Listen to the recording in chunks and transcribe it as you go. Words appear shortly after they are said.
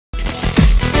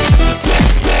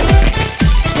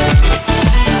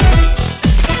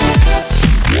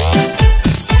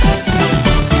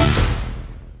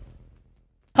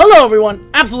Hello everyone,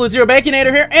 Absolutezero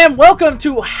Baconator here, and welcome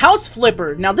to House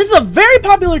Flipper. Now this is a very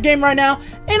popular game right now,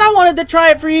 and I wanted to try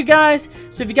it for you guys.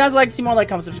 So if you guys would like to see more, like,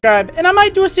 comment, subscribe, and I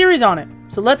might do a series on it.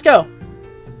 So let's go.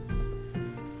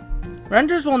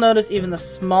 Renters will notice even the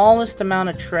smallest amount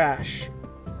of trash.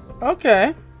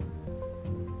 Okay.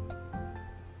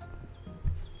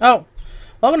 Oh.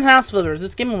 Welcome to House Flippers.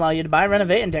 This game will allow you to buy,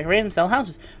 renovate, and decorate and sell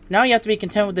houses. Now you have to be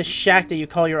content with this shack that you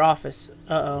call your office.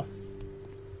 Uh-oh.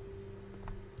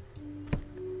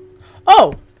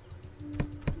 Oh!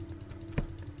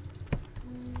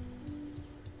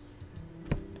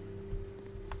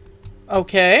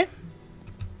 Okay. A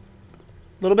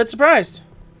little bit surprised.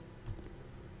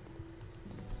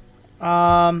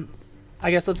 I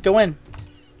guess let's go in.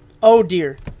 Oh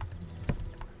dear.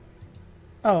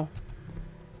 Oh.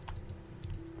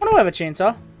 Why do I have a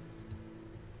chainsaw?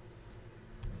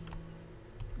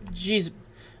 Jeez.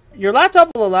 Your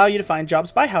laptop will allow you to find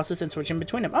jobs, buy houses, and switch in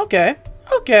between them. Okay.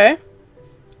 Okay.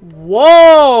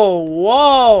 Whoa!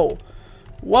 Whoa!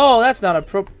 Whoa, that's not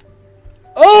appropriate.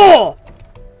 Oh!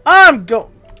 I'm gonna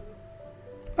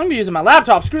be using my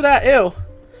laptop. Screw that. Ew.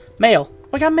 Mail. Oh,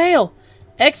 I got mail.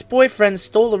 Ex-boyfriend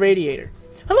stole the radiator.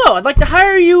 Hello, I'd like to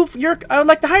hire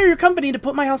your company to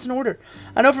put my house in order.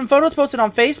 I know from photos posted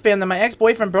on Facebook that my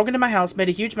ex-boyfriend broke into my house, made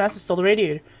a huge mess, and stole the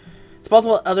radiator. It's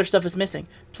possible that other stuff is missing.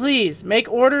 Please, make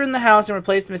order in the house and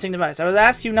replace the missing device. I would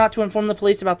ask you not to inform the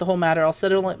police about the whole matter. I'll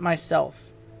settle it myself.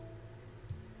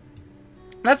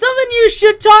 That's something you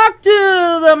should talk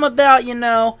to them about, you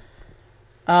know.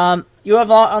 You have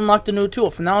unlocked a new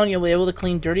tool. From now on, you'll be able to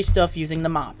clean dirty stuff using the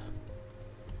mop.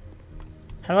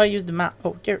 How do I use the mop?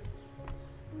 Oh, dear.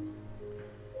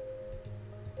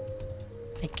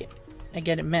 I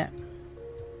get it, man.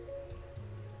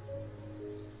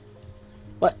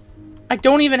 What? I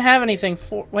don't even have anything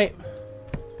for... Wait.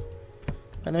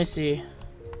 Let me see.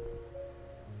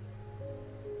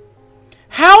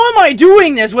 How am I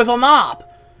doing this with a mop?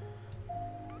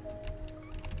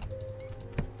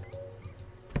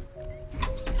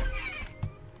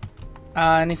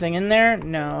 Anything in there?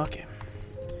 No, okay.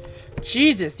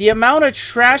 Jesus, the amount of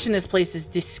trash in this place is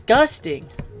disgusting.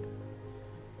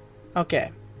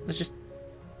 Okay, let's just...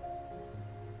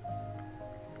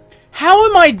 How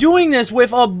am I doing this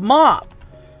with a mop?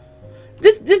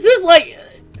 This is like...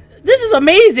 This is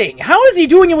amazing. How is he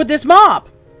doing it with this mop?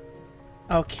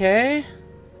 Okay.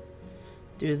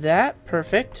 Do that.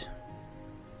 Perfect.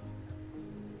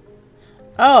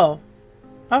 Oh.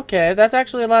 Okay, that's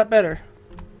actually a lot better.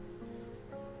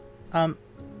 Let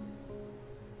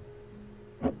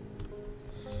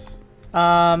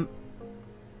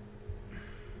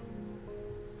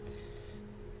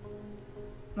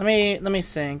me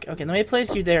think. Okay, let me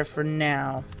place you there for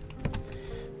now.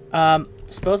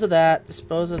 Dispose of that.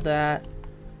 Dispose of that.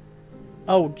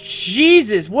 Oh,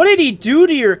 Jesus! What did he do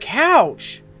to your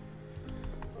couch?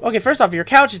 Okay, first off, your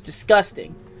couch is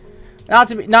disgusting.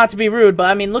 Not to be rude, but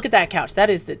I mean, look at that couch. That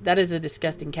is a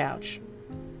disgusting couch.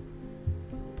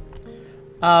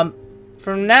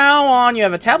 From now on, you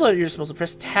have a tablet. You're supposed to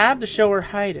press tab to show or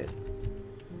hide it.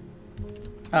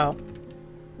 Oh.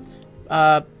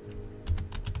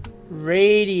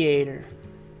 Radiator.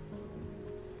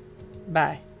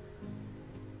 Bye.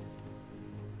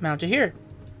 Mount it here.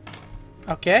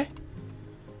 Okay.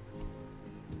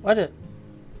 What it?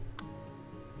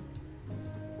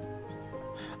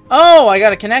 Oh, I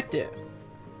gotta connect it.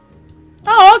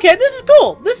 Oh, okay. This is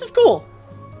cool. This is cool.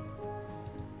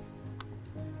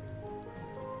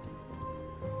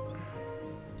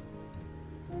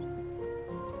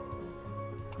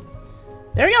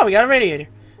 There we go, we got a radiator.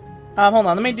 Hold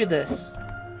on, let me do this.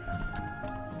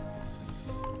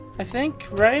 I think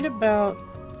right about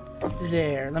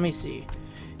there. Let me see.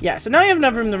 Yeah, so now you have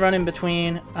enough room to run in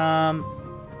between.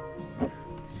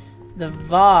 The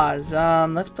vase.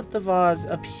 Let's put the vase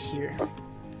up here.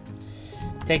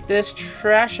 Take this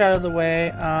trash out of the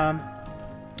way.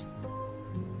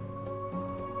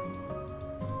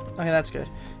 Okay, that's good.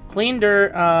 Clean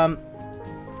dirt.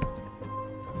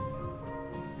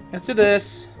 Let's do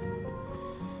this.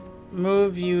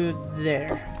 Move you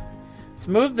there. Let's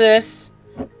move this.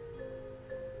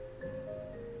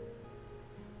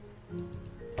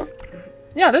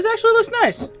 Yeah, this actually looks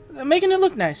nice. I'm making it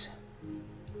look nice.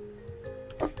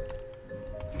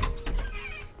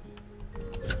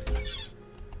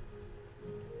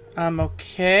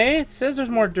 Okay. It says there's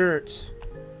more dirt.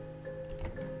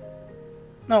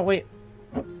 No, wait.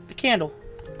 The candle.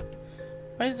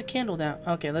 Why is the candle down?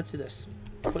 Okay, let's do this.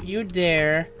 Put you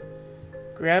there.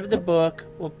 Grab the book.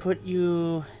 We'll put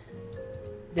you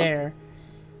there.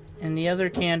 And the other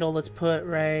candle, let's put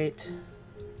right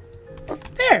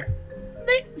there.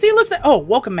 See, it looks like... Oh,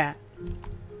 welcome, Matt.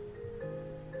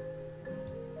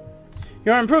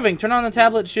 You're improving. Turn on the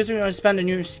tablet to choose what you want to spend a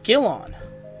new skill on.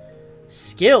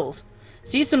 Skills.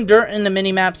 See some dirt in the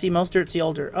mini-map. See most dirt, see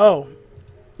all dirt. Oh.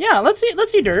 Yeah, let's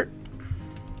see dirt.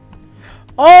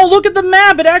 Oh, look at the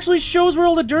map. It actually shows where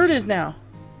all the dirt is now.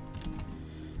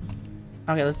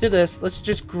 Okay, let's do this. Let's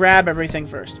just grab everything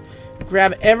first.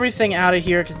 Grab everything out of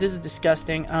here, because this is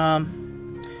disgusting.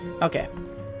 Okay.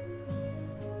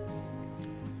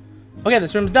 Okay,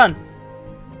 this room's done.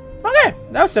 Okay,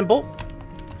 that was simple.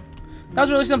 That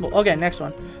was really simple. Okay, next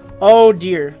one. Oh,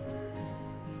 dear.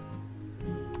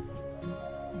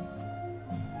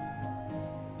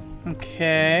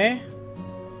 Okay.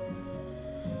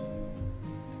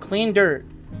 Clean dirt.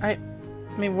 I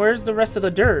mean, where's the rest of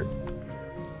the dirt?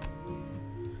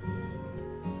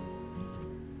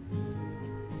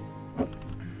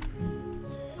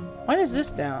 Why is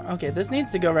this down? Okay, this needs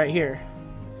to go right here.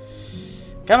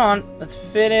 Come on, let's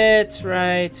fit it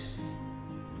right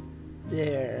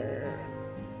there.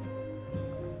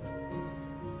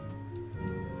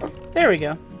 There we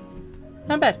go.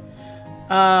 Not bad.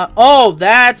 Oh,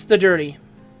 that's the dirty.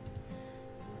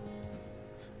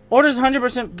 Order's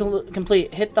 100%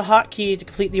 complete. Hit the hotkey to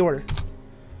complete the order.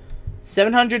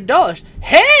 $700.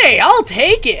 Hey, I'll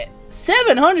take it.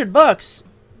 700 bucks.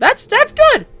 That's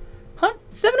good.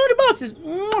 700 bucks is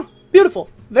beautiful.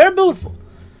 Very beautiful.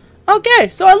 Okay,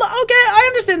 so I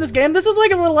understand this game. This is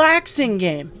like a relaxing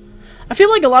game. I feel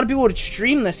like a lot of people would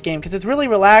stream this game because it's really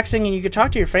relaxing and you could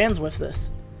talk to your fans with this.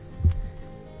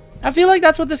 I feel like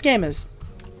that's what this game is.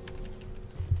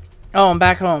 Oh, I'm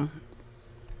back home.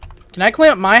 Can I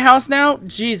clean up my house now?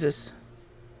 Jesus.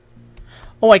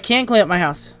 Oh, I can clean up my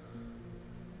house.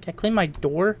 Can I clean my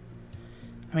door?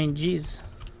 I mean, jeez.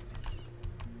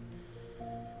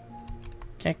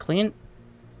 Can I clean?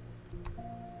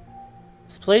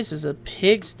 This place is a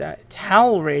pigsty.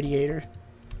 Towel radiator.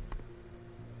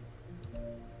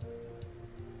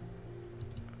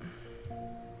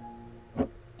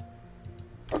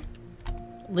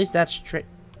 At least that's straight.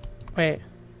 Wait.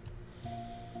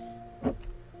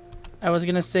 I was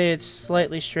gonna say it's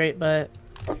slightly straight, but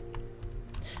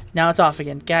now it's off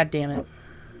again. God damn it.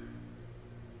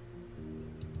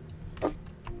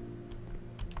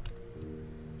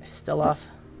 It's still off.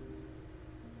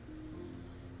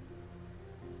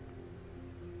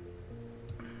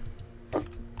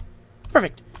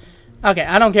 Perfect. Okay,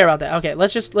 I don't care about that. Okay,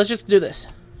 let's just do this.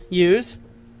 Use.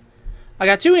 I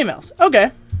got 2 emails.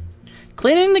 Okay.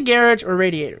 Cleaning the garage or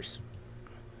radiators.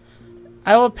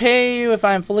 I will pay you if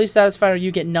I am fully satisfied or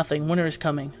you get nothing. Winter is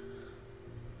coming.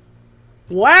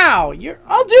 Wow,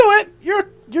 I'll do it.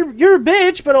 You're a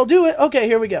bitch, but I'll do it. Okay,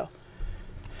 here we go.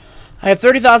 I have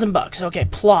 30,000 bucks. Okay,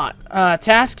 plot.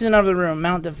 Tasks in another room.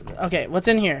 Okay, what's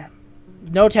in here?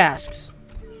 No tasks.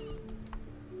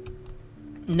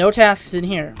 No tasks in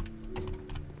here.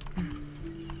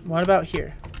 What about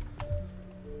here?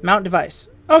 Mount device.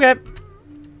 Okay.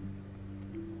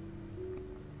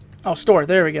 Oh, store.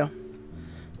 There we go.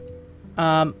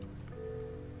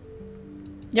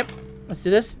 Yep. Let's do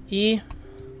this. E.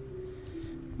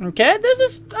 Okay, I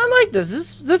like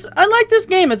this. I like this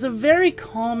game. It's a very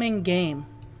calming game.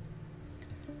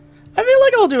 I feel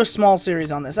like I'll do a small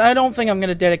series on this. I don't think I'm going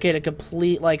to dedicate a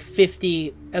complete, like,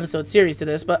 50 episode series to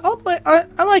this, but I'll play.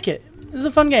 I like it. This is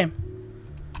a fun game.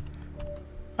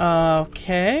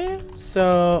 Okay,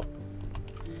 so...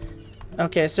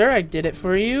 Okay, sir, I did it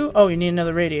for you. Oh, you need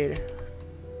another radiator.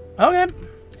 Okay.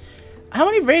 How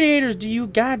many radiators do you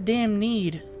goddamn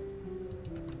need?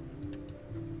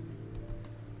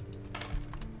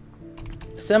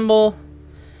 Assemble.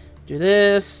 Do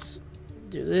this.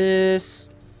 Do this.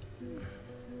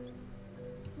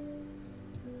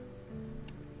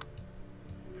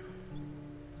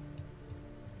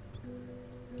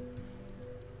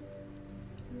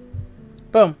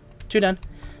 Boom. 2 done.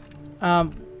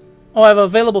 Oh, I have an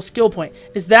available skill point.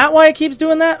 Is that why it keeps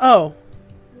doing that? Oh.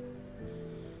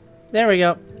 There we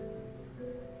go.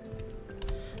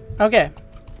 Okay.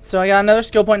 So I got another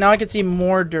skill point. Now I can see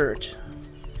more dirt.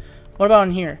 What about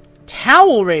in here?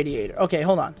 Towel radiator. Okay,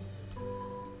 hold on.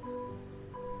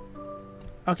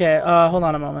 Okay, hold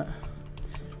on a moment.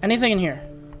 Anything in here?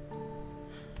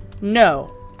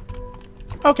 No.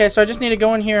 Okay, so I just need to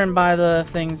go in here and buy the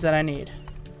things that I need.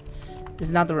 This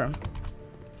is not the room.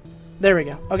 There we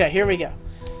go. Okay, here we go.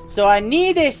 So I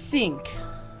need a sink.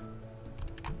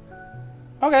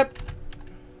 Okay.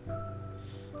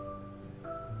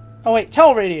 Oh wait,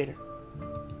 towel radiator.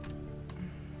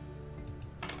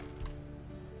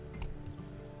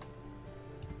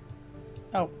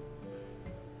 Oh.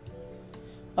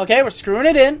 Okay, we're screwing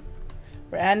it in.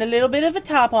 We're adding a little bit of a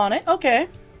top on it. Okay.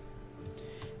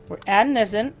 We're adding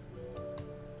this in.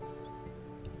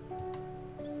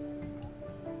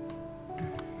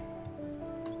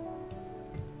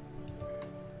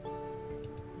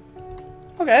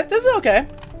 Okay, this is okay.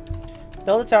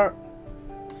 Build a tower.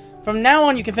 From now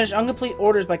on, you can finish incomplete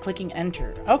orders by clicking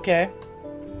enter. Okay.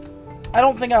 I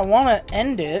don't think I want to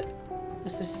end it.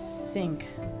 This is sink.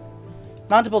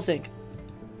 Mountable sink.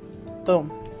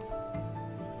 Boom.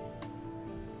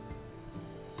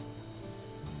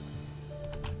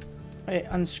 Wait,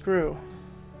 unscrew.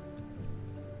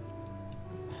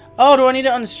 Oh, do I need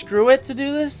to unscrew it to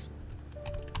do this?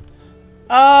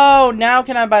 Oh, now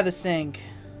can I buy the sink?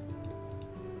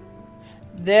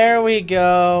 There we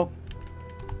go.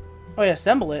 Oh, yeah,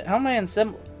 assemble it. How am I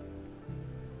assemble?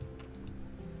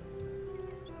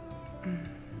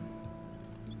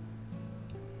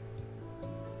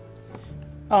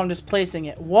 Oh, I'm just placing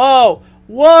it. Whoa!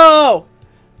 Whoa!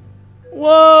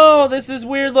 Whoa! This is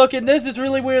weird looking. This is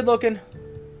really weird looking.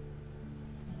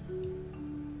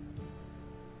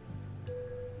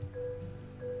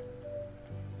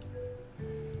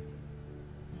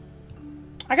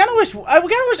 I kind of wish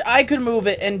I could move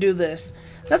it and do this.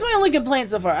 That's my only complaint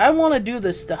so far. I want to do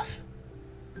this stuff.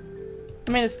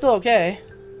 I mean, it's still okay.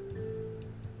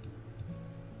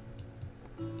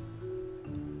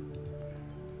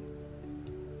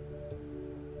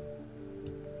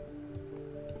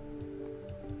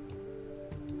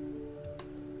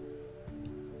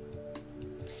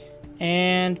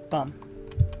 And bum.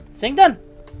 Sync done.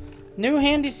 New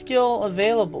handy skill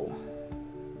available.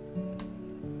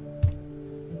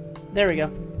 There we go.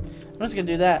 I'm just gonna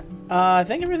do that. I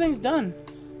think everything's done.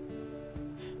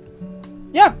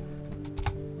 Yeah.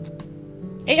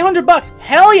 800 bucks.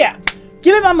 Hell yeah.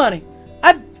 Give me my money.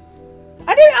 I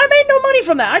made no money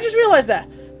from that. I just realized that.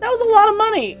 That was a lot of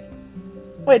money.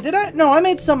 Wait, did I? No, I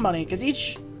made some money because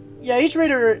each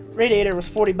radiator was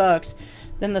 40 bucks.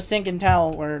 Then the sink and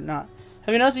towel were not.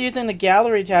 Have you noticed using the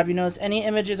gallery tab, you notice any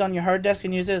images on your hard disk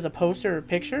and use it as a poster or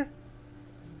picture?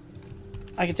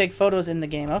 I can take photos in the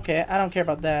game. Okay, I don't care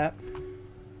about that.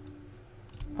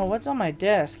 Oh, what's on my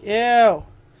desk? Ew. Ew,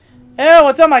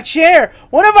 what's on my chair?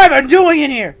 What have I been doing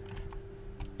in here?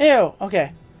 Ew,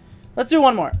 okay. Let's do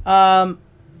one more.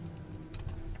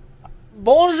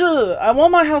 Bonjour. I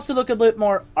want my house to look a bit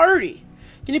more arty.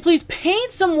 Can you please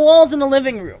paint some walls in the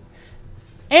living room?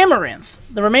 Amaranth.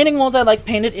 The remaining walls I like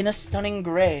painted in a stunning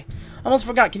gray. Almost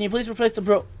forgot. Can you please replace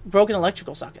the broken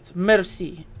electrical sockets?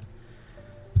 Merci.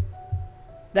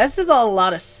 This is a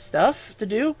lot of stuff to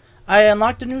do. I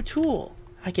unlocked a new tool.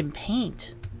 I can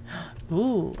paint.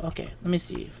 Ooh, okay. Let me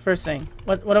see. First thing.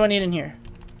 What do I need in here?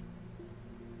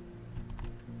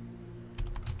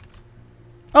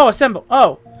 Oh, assemble.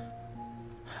 Oh.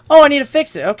 Oh, I need to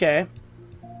fix it. Okay.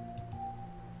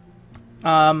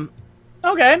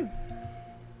 Okay.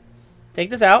 Take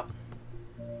this out.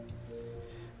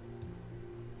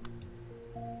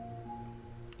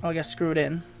 Oh, I gotta screw it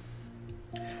in.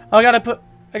 Oh, I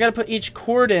gotta put each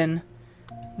cord in,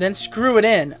 then screw it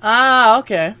in. Ah,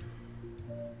 okay.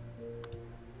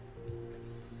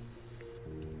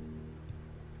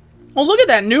 Oh, look at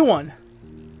that new one.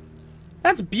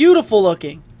 That's beautiful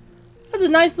looking. That's a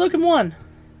nice looking one.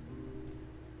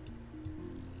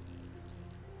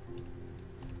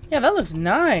 Yeah, that looks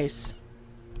nice.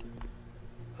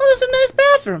 Oh, this is a nice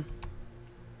bathroom.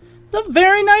 It's a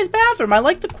very nice bathroom. I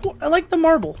like the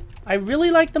marble. I really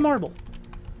like the marble.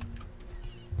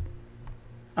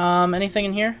 Anything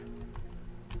in here?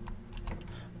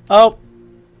 Oh.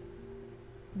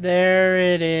 There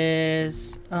it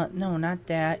is. No, not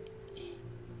that.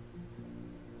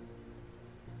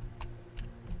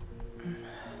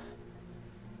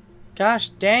 Gosh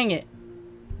dang it.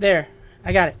 There.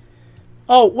 I got it.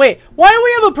 Oh, wait. Why do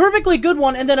we have a perfectly good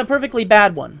one and then a perfectly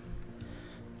bad one?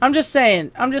 I'm just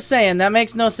saying. That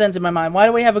makes no sense in my mind. Why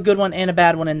do we have a good one and a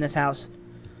bad one in this house?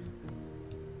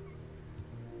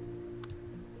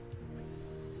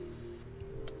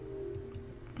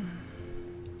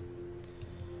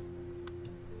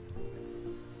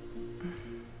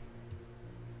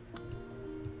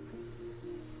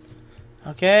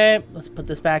 Okay, let's put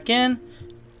this back in.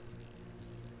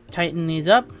 Tighten these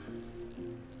up.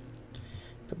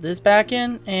 Put this back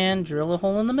in and drill a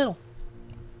hole in the middle.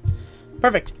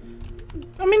 Perfect.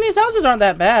 I mean, these houses aren't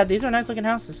that bad. These are nice looking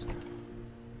houses.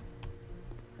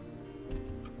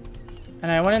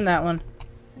 And I went in that one.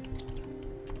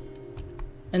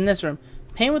 In this room.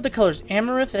 Paint with the colors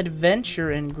Amaranth,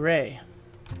 Adventure, and Gray.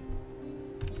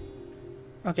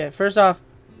 Okay, first off,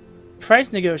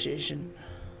 price negotiation.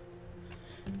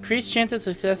 Increased chance of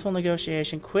successful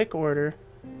negotiation. Quick order.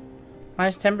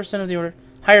 Minus 10% of the order.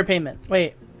 Higher payment.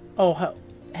 Wait. Oh,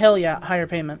 Hell yeah, higher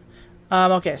payment.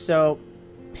 Okay, so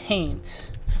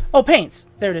paint. Oh, paints.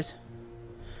 There it is.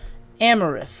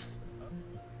 Amaranth.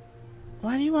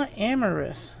 Why do you want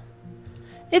amaranth?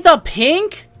 It's a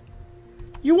pink?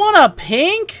 You want a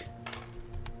pink?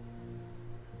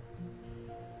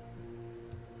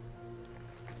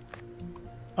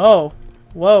 Oh,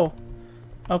 whoa.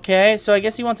 Okay, so I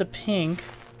guess he wants a pink.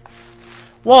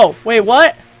 Whoa, wait,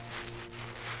 what?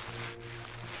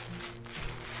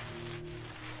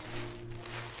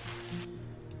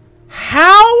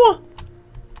 How?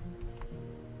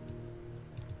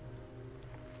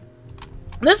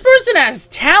 This person has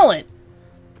talent.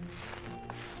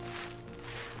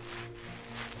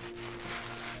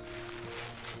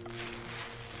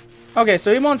 Okay,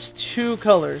 so he wants two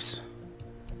colors.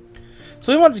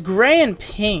 So he wants gray and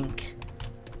pink.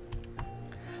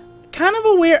 Kind of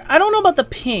a weird. I don't know about the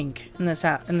pink in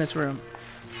this room.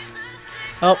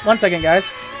 Oh, 1 second,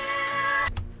 guys.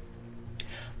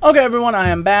 Okay, everyone, I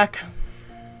am back.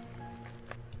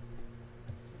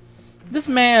 This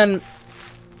man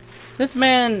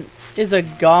is a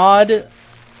god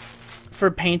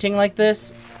for painting like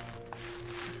this.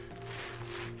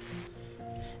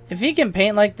 If he can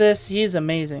paint like this, he's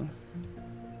amazing.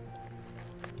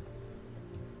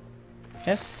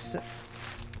 Yes.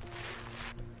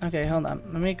 Okay, hold on.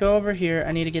 Let me go over here.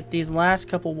 I need to get these last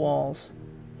couple walls.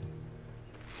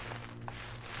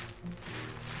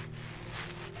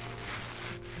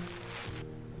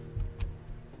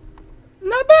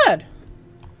 Not bad.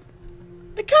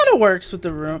 It kind of works with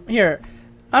the room. Here,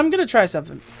 I'm gonna try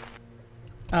something.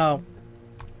 Oh.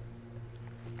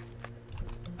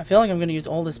 I feel like I'm gonna use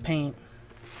all this paint.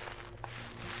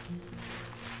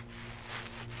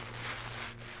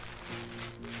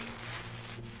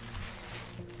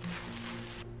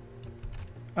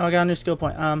 Oh, I got a new skill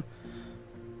point.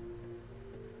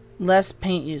 Less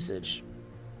paint usage.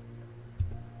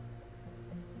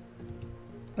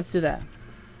 Let's do that.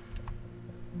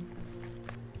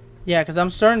 Yeah, because I'm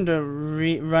starting to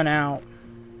run out.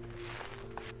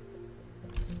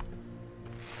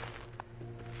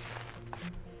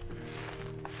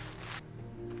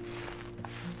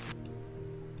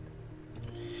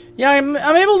 Yeah, I'm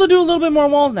able to do a little bit more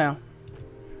walls now.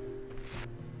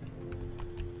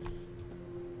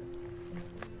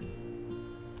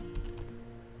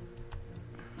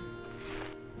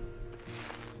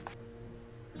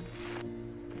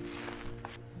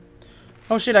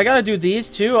 Oh shit, I gotta do these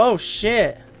too? Oh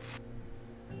shit.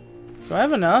 Do I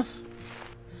have enough?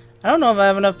 I don't know if I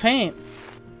have enough paint.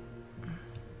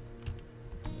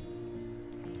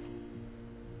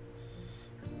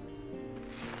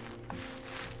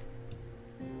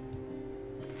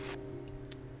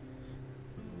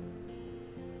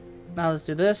 Now let's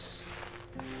do this.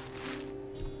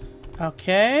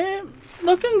 Okay.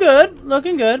 Looking good.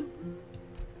 Looking good.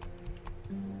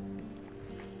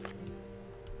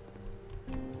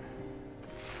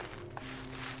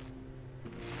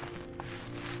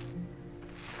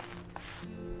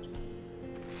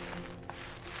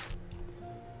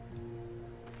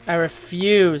 I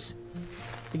refuse.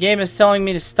 The game is telling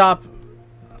me to stop.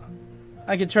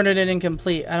 I can turn it in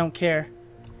incomplete. I don't care.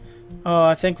 Oh,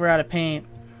 I think we're out of paint.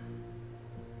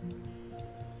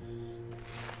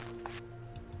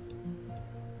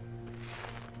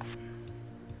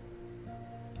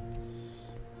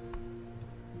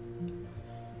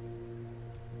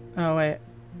 Oh, wait.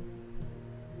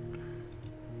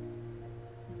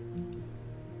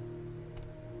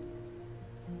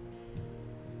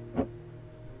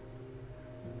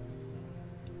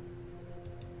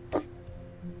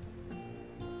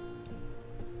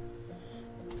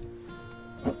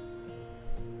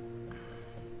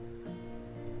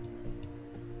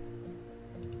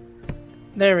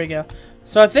 There we go.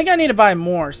 So I think I need to buy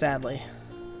more, sadly.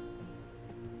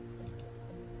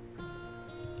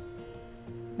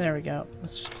 There we go.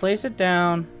 Let's just place it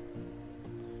down.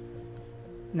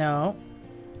 No.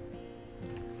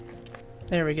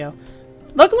 There we go.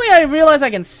 Luckily, I realized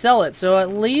I can sell it, so at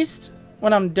least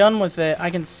when I'm done with it, I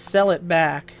can sell it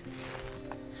back.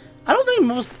 I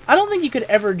don't think you could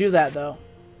ever do that, though.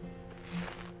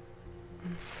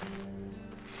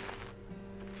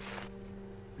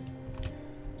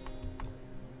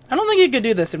 I don't think you could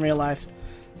do this in real life.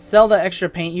 Sell the extra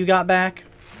paint you got back.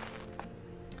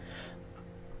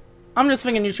 I'm just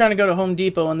thinking you're trying to go to Home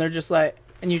Depot and they're just like,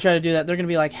 and you try to do that, they're going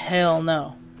to be like, hell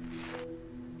no.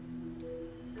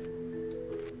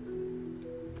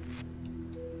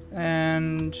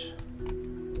 And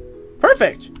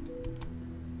perfect.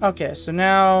 Okay, so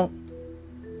now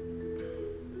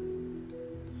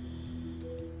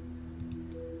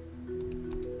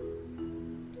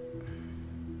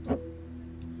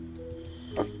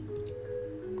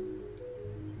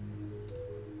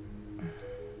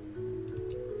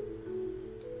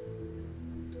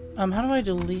How do I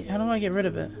delete? How do I get rid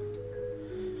of it?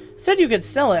 It said you could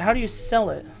sell it. How do you sell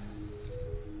it?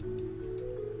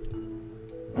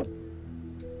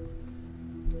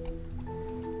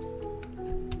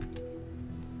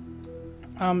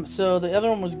 So the other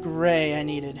one was gray I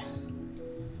needed.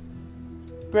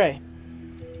 Gray.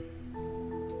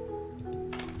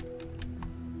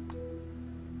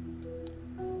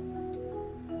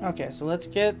 Okay, so let's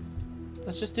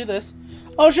just do this.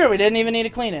 Oh, sure, we didn't even need to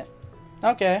clean it.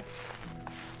 Okay.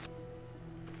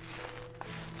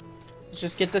 Let's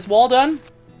just get this wall done.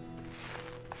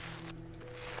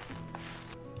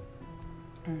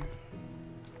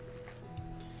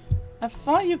 I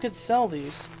thought you could sell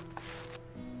these.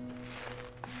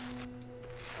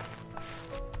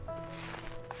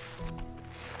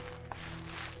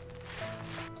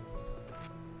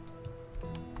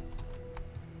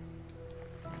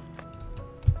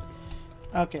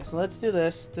 Okay, so let's do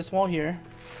this wall here.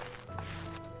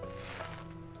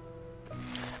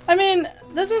 I mean,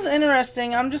 this is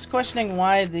interesting. I'm just questioning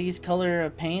why these color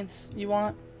of paints you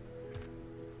want.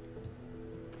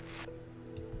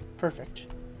 Perfect.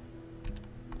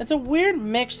 It's a weird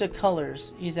mix of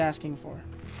colors he's asking for.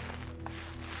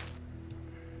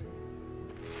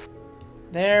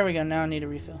 There we go. Now I need a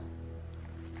refill.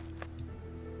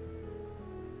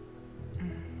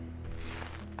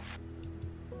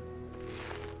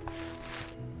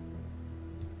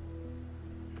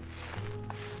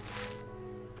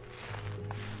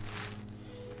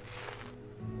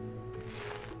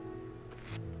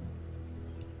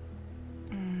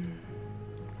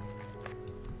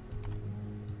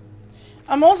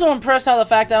 I'm also impressed how the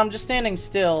fact that I'm just standing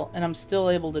still and I'm still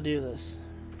able to do this.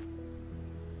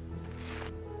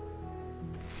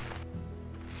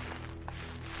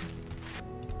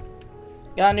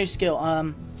 Got a new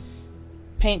skill.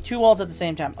 Paint 2 walls at the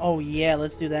same time. Oh yeah,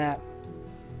 let's do that.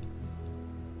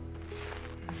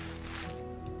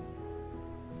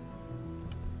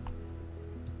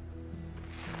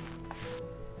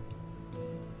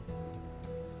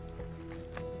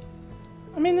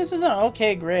 I mean, this is an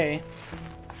okay gray.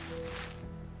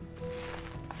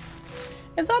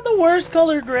 It's not the worst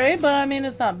color gray, but I mean,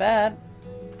 it's not bad.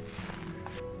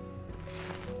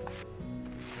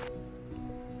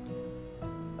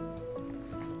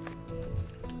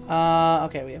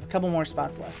 Okay, we have a couple more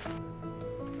spots left.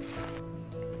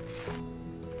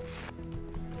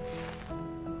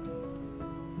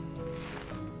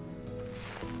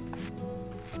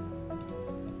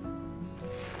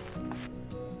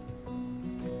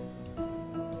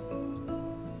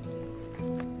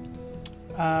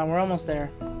 We're almost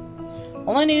there.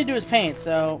 All I need to do is paint,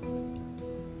 so...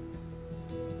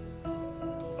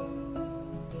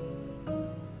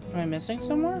 Am I missing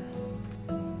somewhere?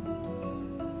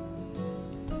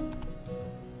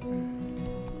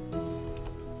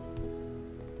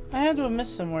 I had to have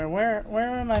missed somewhere. Where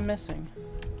am I missing?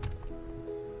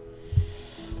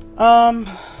 I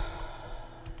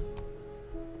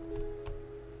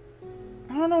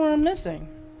don't know where I'm missing.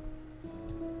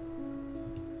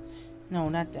 No,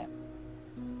 not that.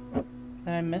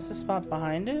 Did I miss a spot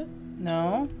behind it?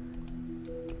 No.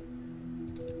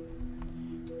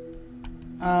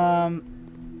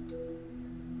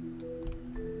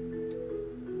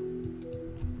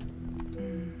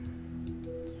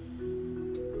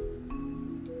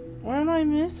 Where am I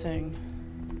missing?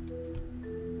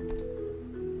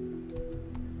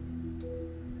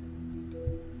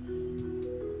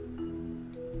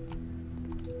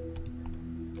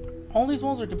 All these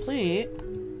walls are complete.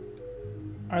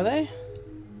 Are they?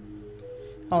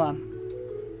 Hold on.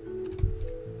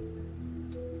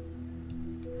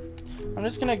 I'm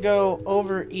just gonna go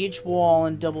over each wall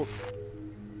and double...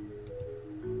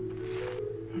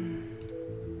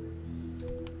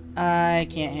 I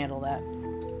can't handle that.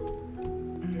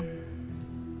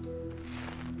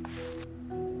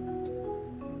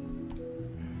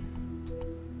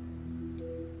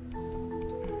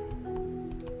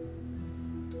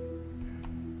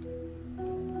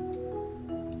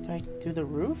 Do I do the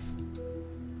roof?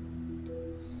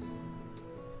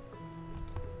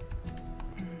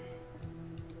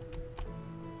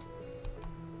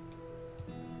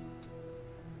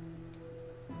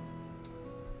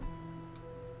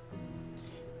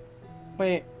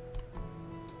 Wait.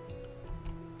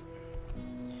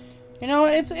 You know,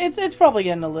 it's probably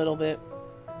getting a little bit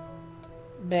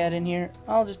bad in here.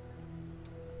 I'll just...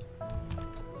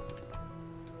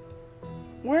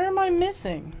 Where am I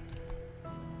missing?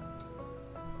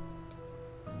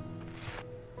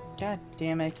 God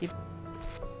damn it, I keep...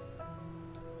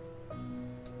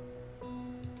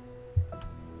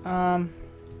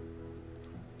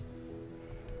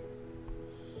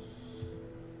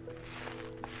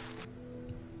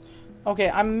 Okay,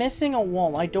 I'm missing a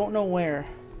wall. I don't know where.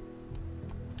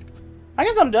 I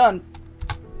guess I'm done.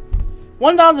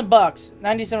 1,000 bucks.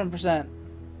 97%.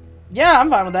 Yeah, I'm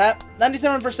fine with that.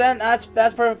 97%,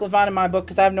 that's perfectly fine in my book,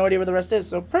 because I have no idea where the rest is,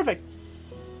 so perfect.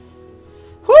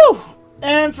 Whew!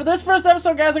 And for this first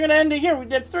episode, guys, I'm going to end it here. We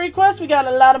did 3 quests, we got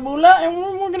a lot of moolah, and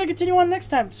we're going to continue on next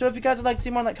time. So if you guys would like to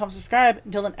see more, like, comment, subscribe.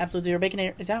 Until then, Absolutezero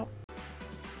Baconator is out.